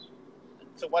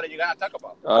So what are you gonna talk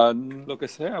about? Look, I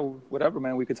said, whatever,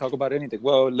 man. We could talk about anything.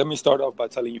 Well, let me start off by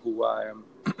telling you who I am.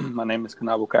 My name is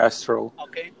Canabo Castro.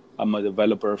 Okay. I'm a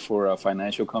developer for a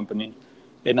financial company,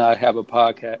 and I have a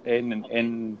podcast.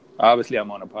 And obviously,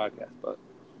 I'm on a podcast. But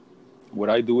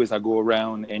what I do is I go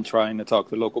around and trying to talk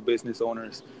to local business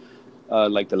owners.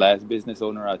 Like the last business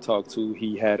owner I talked to,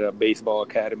 he had a baseball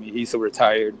academy. He's a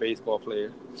retired baseball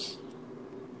player,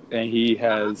 and he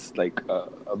has like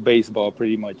a baseball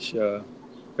pretty much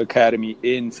academy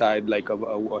inside like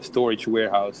a storage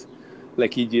warehouse.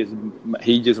 Like he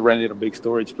just rented a big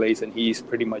storage place, and he's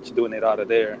pretty much doing it out of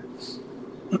there.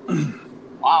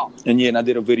 Wow. And yeah, and I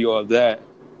did a video of that.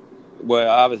 Well,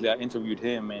 obviously I interviewed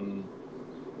him, and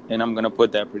I'm gonna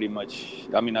put that pretty much.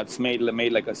 I mean, I've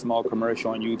made like a small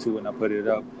commercial on YouTube, and I put it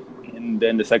up. And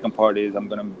then the second part is I'm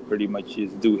gonna pretty much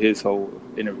just do his whole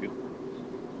interview.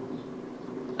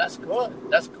 That's good.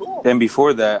 That's cool. And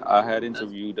before that, I had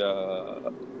interviewed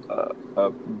a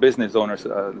business owner, it's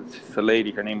a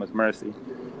lady. Her name was Mercy,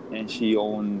 and she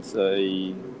owns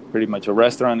pretty much a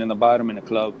restaurant in the bottom and a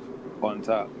club on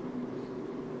top.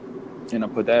 And I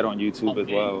put that on YouTube as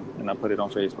well, and I put it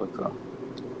on Facebook.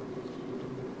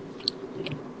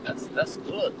 So that's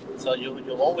good. So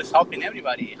you're always helping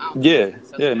everybody. Huh? yeah,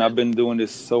 and I've been doing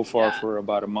this so far for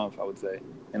about a month, I would say,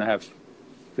 and I have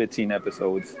 15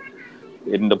 episodes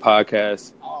in the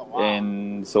podcast. Oh, wow.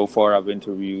 And so far I've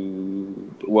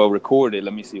recorded,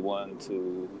 let me see, 1,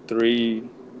 2, 3,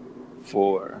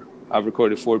 4. I've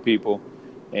recorded 4 people,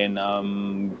 and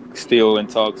I'm still in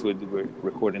talks with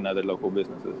recording other local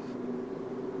businesses.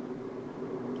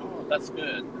 Oh, that's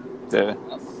good. Yeah.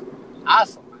 That's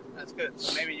awesome. That's good.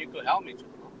 So maybe you could help me too.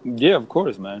 Yeah, of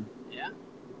course, man. Yeah.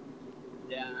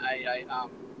 Yeah,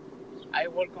 I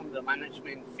work on the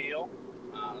management field.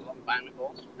 A long time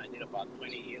ago, I did about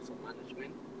 20 years of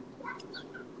management,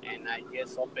 and I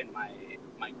just opened my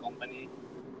company.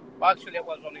 Well, actually, I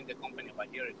was running the company about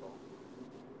a year ago,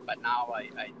 but now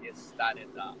I just started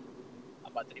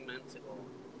about 3 months ago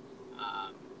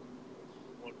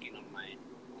working on my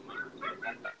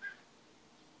company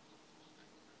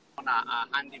on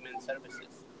handyman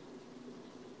services,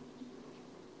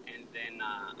 and then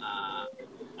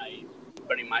I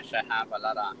pretty much I have a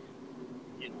lot of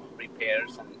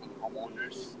repairs on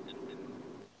homeowners and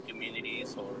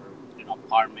communities or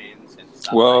apartments and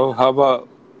stuff. Well, like how about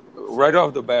right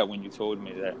off the bat when you told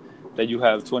me that you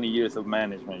have 20 years of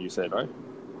management, you said, right?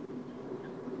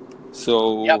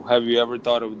 So Have you ever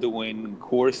thought of doing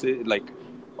courses like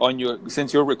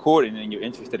since you're recording and you're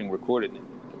interested in recording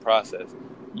the process?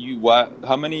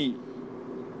 How many,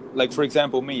 like for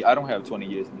example, me, I don't have 20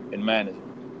 years in management.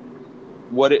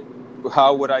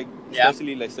 How would I,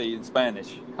 especially let's say in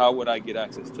Spanish, how would I get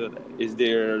access to that? Is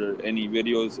there any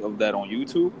videos of that on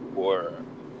YouTube or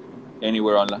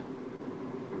anywhere online?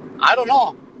 I don't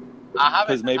know.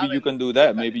 Because maybe you can do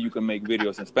that. Maybe you can make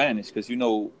videos in Spanish because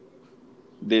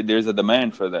there's a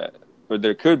demand for that. Or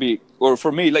there could be, or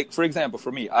for me, like for example,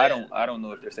 for me, I don't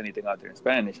know if there's anything out there in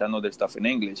Spanish. I know there's stuff in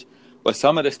English, but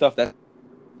some of the stuff that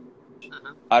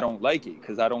I don't like it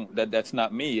because that's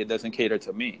not me. It doesn't cater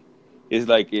to me. It's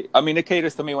like, it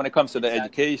caters to me when it comes to the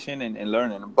education and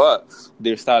learning, but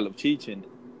their style of teaching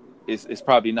is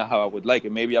probably not how I would like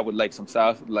it. Maybe I would like some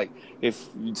South, like if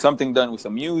something done with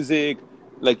some music,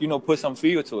 like, put some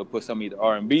feel to it, put some either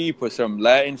R&B, put some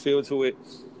Latin feel to it.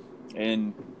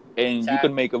 And you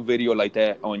can make a video like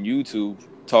that on YouTube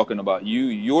talking about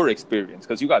your experience,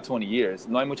 because you got 20 years.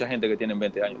 No hay mucha gente que tiene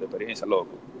 20 años de experiencia,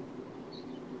 loco.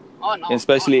 Oh, no.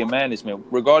 Especially in management,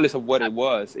 regardless of what it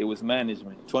was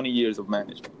management, 20 years of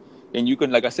management. And you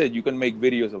can, like I said, you can make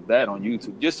videos of that on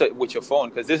YouTube just with your phone,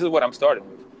 because this is what I'm starting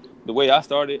with. The way I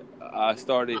started, I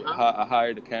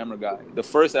hired a camera guy. The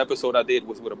first episode I did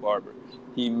was with a barber.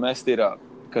 He messed it up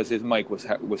because his mic was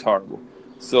horrible.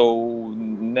 So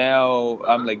now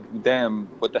I'm like, damn,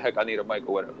 what the heck, I need a mic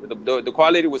or whatever. The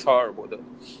quality was horrible,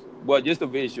 just the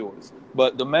visuals.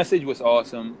 But the message was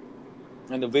awesome.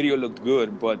 And the video looked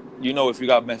good, but if you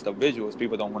got messed up visuals,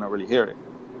 people don't want to really hear it.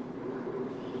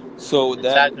 So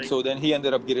then he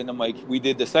ended up getting the mic. We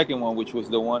did the second one, which was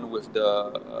the one with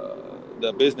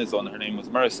the business owner. Her name was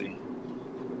Mercy,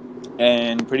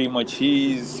 and pretty much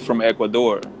she's from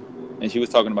Ecuador, and she was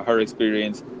talking about her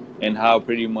experience and how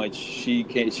pretty much she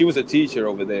was a teacher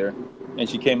over there, and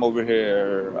she came over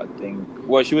here. I think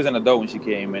she was an adult when she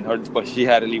came, but she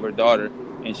had to leave her daughter,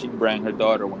 and she brought her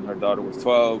daughter when her daughter was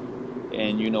 12.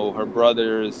 And, her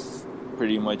brothers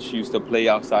pretty much used to play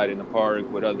outside in the park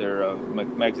with other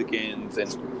Mexicans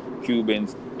and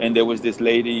Cubans. And there was this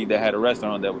lady that had a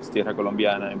restaurant that was Tierra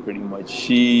Colombiana. And pretty much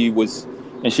she was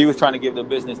And she was trying to give the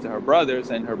business to her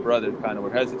brothers, and her brothers kind of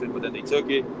were hesitant, but then they took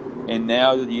it. And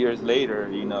now, years later,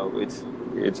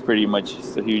 it's pretty much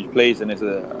a huge place, and it's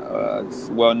a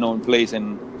well-known place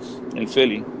in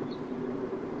Philly.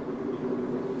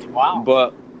 Wow.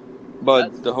 But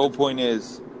That's the whole point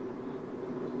is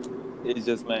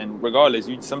just, man, regardless,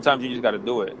 sometimes you just got to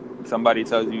do it. Somebody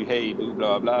tells you, hey, do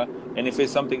blah blah, and if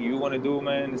it's something you want to do,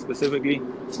 man, specifically,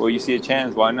 or you see a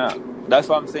chance, why not? That's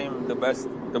why I'm saying the best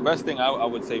thing I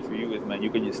would say for you is, man, you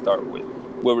can just start with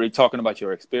where we're talking about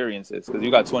your experiences, because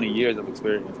you got 20 years of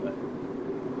experience, man,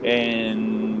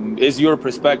 and it's your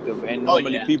perspective. And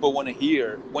normally people want to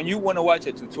hear, when you want to watch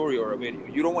a tutorial or a video,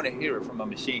 you don't want to hear it from a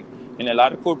machine. And a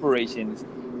lot of corporations,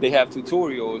 they have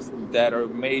tutorials that are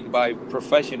made by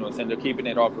professionals, and they're keeping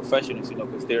it all professionals,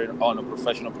 because they're on a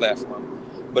professional platform.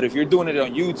 But if you're doing it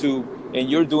on YouTube and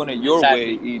you're doing it your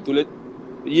way, y tú lo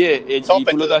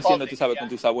estás haciendo, tú sabes, con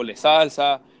tu sabor de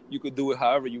salsa, you could do it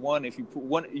however you want. If you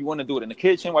want to do it in the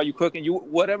kitchen while you're cooking,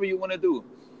 whatever you want to do.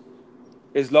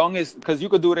 As long as, because you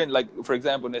could do it in, like, for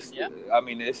example, this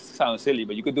sounds silly,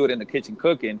 but you could do it in the kitchen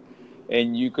cooking,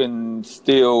 and you can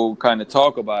still kind of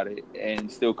talk about it and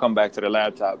still come back to the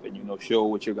laptop and, show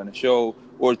what you're going to show,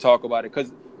 or talk about it,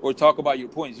 or talk about your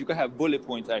points. You can have bullet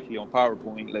points actually on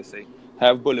PowerPoint, let's say.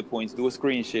 Have bullet points, do a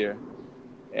screen share.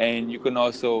 And you can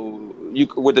also,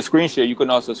 with the screen share, you can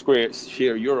also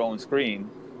share your own screen.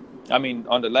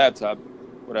 On the laptop,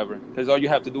 whatever. Because all you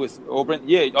have to do is open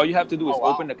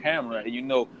the camera,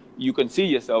 and you can see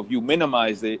yourself, you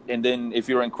minimize it, and then if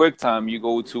you're in QuickTime, you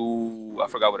go to, I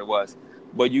forgot what it was,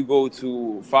 but you go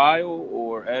to File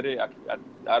or Edit,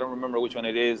 I don't remember which one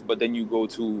it is, but then you go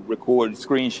to Record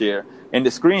Screen Share, and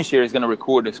the screen share is going to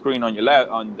record the screen on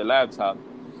on the laptop,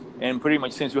 and pretty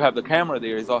much, since you have the camera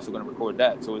there, it's also going to record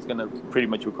that, so it's going to pretty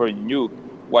much record you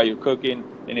while you're cooking.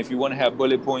 And if you want to have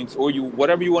bullet points, or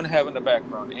whatever you want to have in the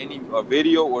background, a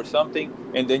video or something,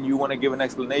 and then you want to give an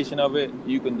explanation of it,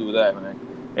 you can do that, man.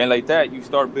 And like that, you'll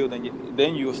start building your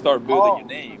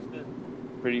name,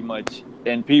 pretty much.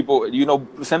 And people,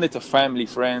 send it to family,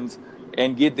 friends,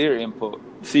 and get their input.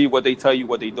 See what they tell you,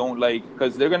 what they don't like,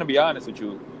 because they're going to be honest with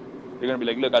you. They're going to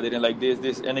be like, look, I didn't like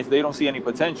this. And if they don't see any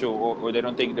potential, or they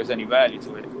don't think there's any value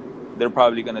to it, they're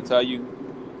probably going to tell you.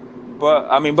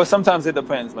 But sometimes it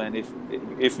depends, man.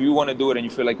 If you want to do it and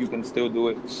you feel like you can still do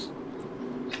it.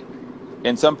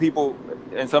 And some people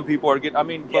are good. But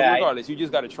regardless, you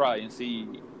just got to try and see.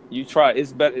 You try.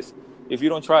 It's better. If you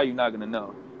don't try, you're not going to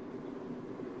know.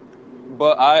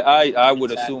 But I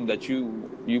would assume that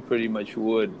you pretty much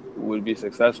would be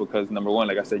successful, because, number one,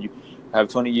 like I said, you have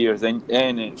 20 years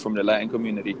and from the Latin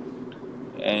community.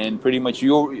 And pretty much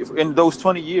in those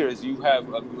 20 years, you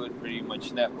have a good, pretty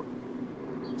much, network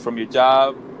from your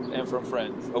job and from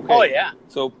friends. Okay. Oh, yeah.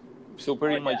 So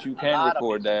pretty much you can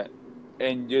record that,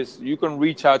 and you can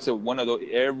reach out to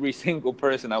every single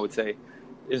person, I would say.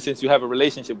 And since you have a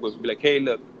relationship with, be like, hey,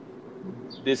 look,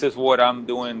 this is what I'm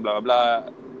doing, blah, blah.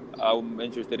 I'm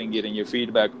interested in getting your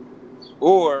feedback.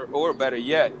 Or better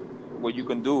yet, what you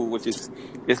can do, which is,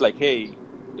 it's like, hey,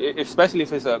 especially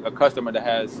if it's a customer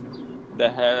that's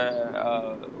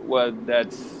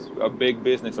a big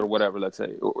business or whatever, let's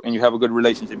say, and you have a good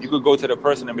relationship, you could go to the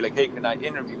person and be like, hey, can I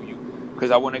interview you?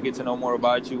 Because I want to get to know more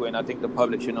about you, and I think the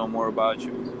public should know more about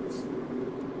you.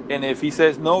 And if he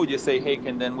says no, just say, hey,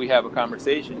 can then we have a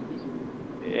conversation?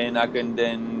 And I can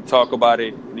then talk about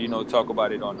it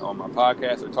on my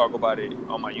podcast, or talk about it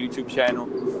on my YouTube channel,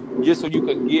 just so you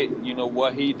could get,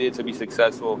 what he did to be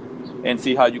successful, and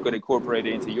see how you could incorporate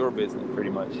it into your business, pretty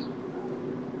much.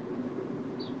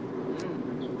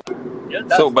 Yeah,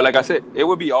 but like I said, it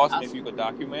would be awesome if you could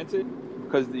document it,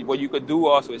 because what you could do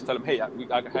also is tell them, hey, I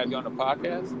can have you on the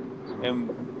podcast, and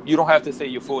you don't have to say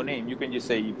your full name. You can just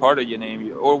say part of your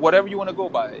name, or whatever you want to go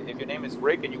by. If your name is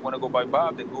Rick and you want to go by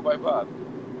Bob, then go by Bob.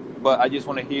 But I just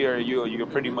want to hear you're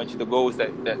pretty much the goals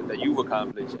that you've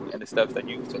accomplished and the steps that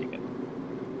you've taken.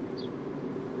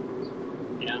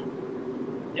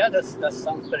 Yeah, that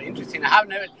sounds very interesting. I have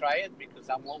never tried it, because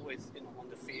I'm always on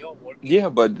the field working. Yeah,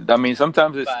 but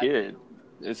sometimes it's scared.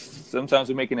 Sometimes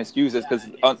we're making excuses because.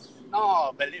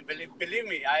 No, believe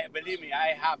me.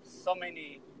 I have so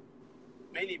many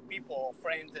people,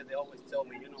 friends, that they always tell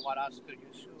me, what, Oscar, you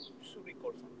should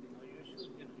record something, or you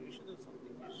should do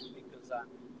something, because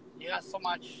you have so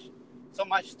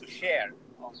much to share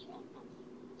on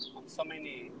so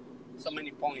many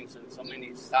points and so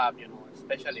many stuff,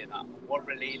 especially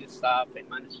work-related stuff and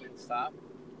management stuff.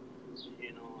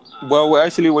 Well,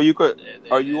 actually, you could.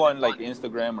 Are you on like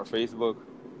Instagram or Facebook?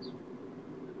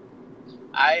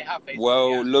 I have Facebook.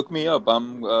 Well, look me up.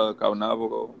 I'm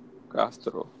Caunabo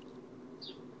Castro.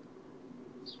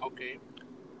 Okay.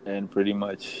 and pretty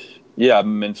much, yeah,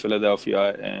 I'm in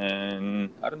Philadelphia, and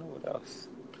I don't know what else.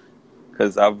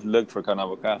 Because I've looked for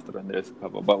Carnaval Castro, and there's a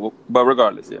couple. But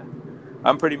regardless, yeah.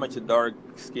 I'm pretty much a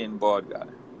dark-skinned, bald guy.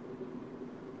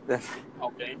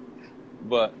 Okay.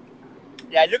 But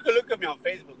Yeah, you can look at me on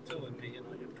Facebook too. And, you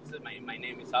can say my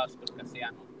name is Oscar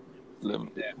Casiano. You can see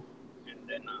me there. And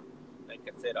then, like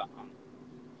I said,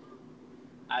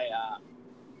 I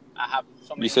have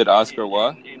so many. You said Oscar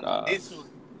what? And this one,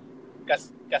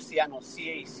 Casiano,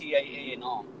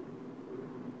 Caciano.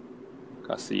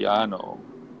 Casiano.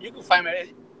 You can find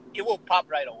me. It will pop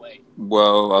right away.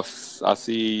 Well, I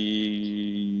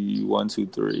see 1, 2,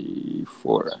 3,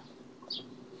 4.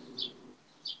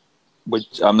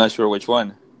 Which I'm not sure which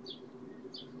one.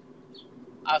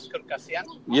 Oscar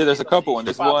Casiano? Yeah, there's a couple. And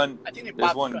there's one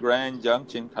right. Grand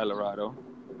Junction, Colorado.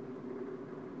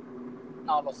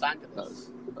 No, Los Angeles.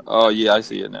 Oh yeah, I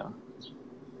see it now.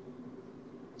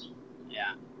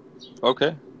 Yeah.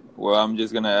 Okay. Well, I'm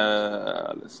just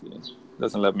gonna let's see.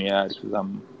 Doesn't let me add because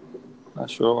I'm not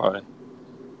sure why.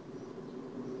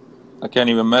 I can't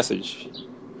even message.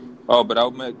 Oh, but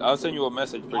I'll send you a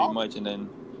message pretty much, and then.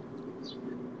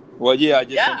 Well, yeah, I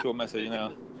just sent you a message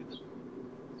now.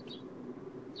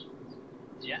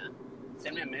 Yeah,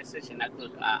 send me a message, and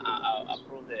I'll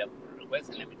approve the request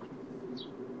and everything.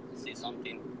 See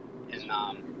something, and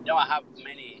I have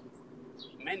many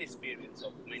experience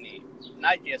of many,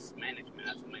 not just management,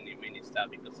 as many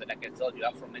stuff. Because like I told you,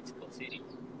 I'm from Mexico City.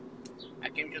 I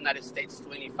came to the United States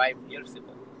 25 years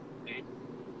ago. Okay,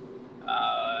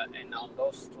 and on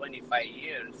those 25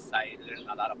 years, I learned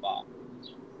a lot about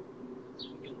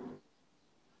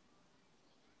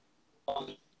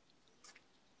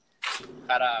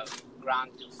how to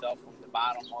ground yourself from the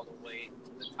bottom all the way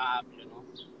to the top,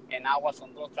 And I was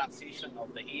on the transition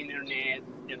of the internet.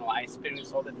 I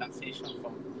experienced all the transition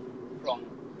from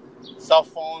cell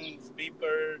phones,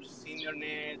 beepers,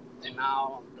 internet, and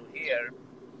now to here.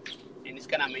 And it's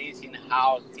kind of amazing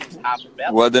how things have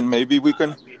developed. Well, then maybe we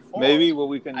can. Maybe what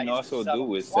we can also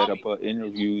do is set up an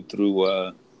interview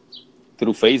through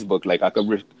Facebook. Like I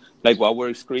could, like while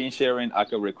we're screen sharing, I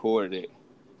could record it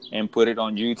and put it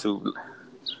on YouTube,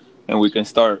 and we can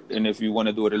start. And if you want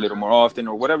to do it a little more often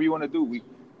or whatever you want to do,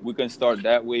 we can start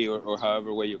that way or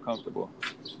however way you're comfortable.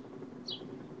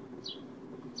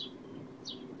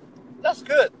 That's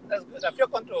good. I feel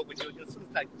comfortable with you. You seem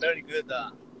like very good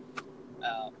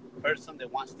person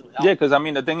that wants to help. Yeah, because I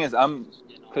mean the thing is,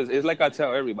 because it's like I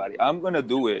tell everybody, I'm gonna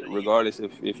do it regardless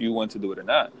if you want to do it or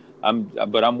not.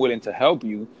 But I'm willing to help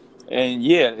you. And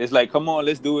yeah, it's like, come on,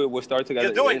 let's do it. We'll start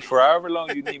together. For however long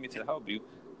you need me to help you,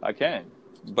 I can.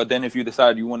 But then if you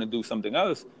decide you want to do something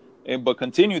else, but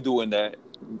continue doing that,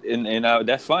 and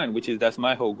that's fine. That's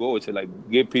my whole goal, to like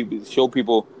show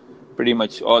people pretty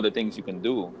much all the things you can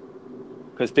do,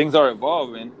 because things are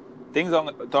evolving. Things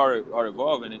are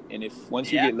evolving, and if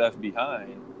once you get left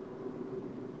behind,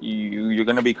 you're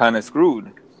gonna be kind of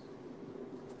screwed.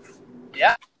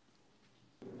 Yeah.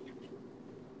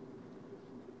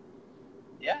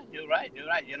 Yeah, you're right.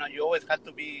 You always have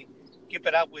to keep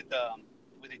it up with the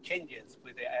changes,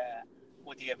 with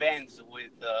the events,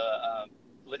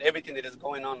 with everything that is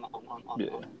going on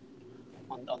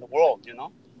the world,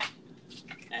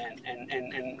 And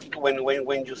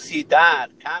when you see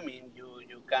that coming, you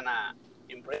kinda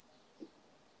embrace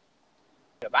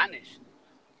the vanish.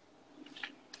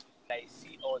 I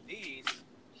see all these.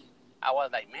 I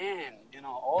was like, man,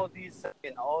 all these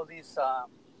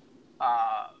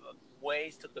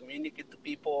ways to communicate to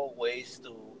people, ways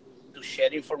to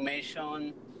share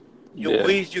information. You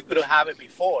wish you could have it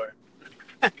before,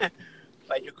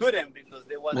 but you couldn't because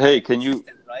there was. Hey, can you?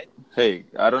 Right? Hey,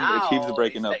 I don't. It keeps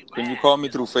breaking up. Can you call me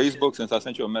through Facebook? Since I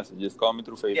sent you a message, just call me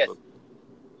through Facebook,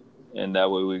 and that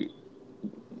way we.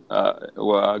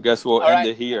 Well, I guess we'll end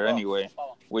it here anyway.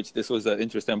 Which this was an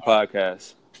interesting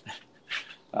podcast.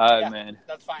 All right, man.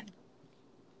 That's fine.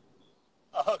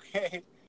 Okay.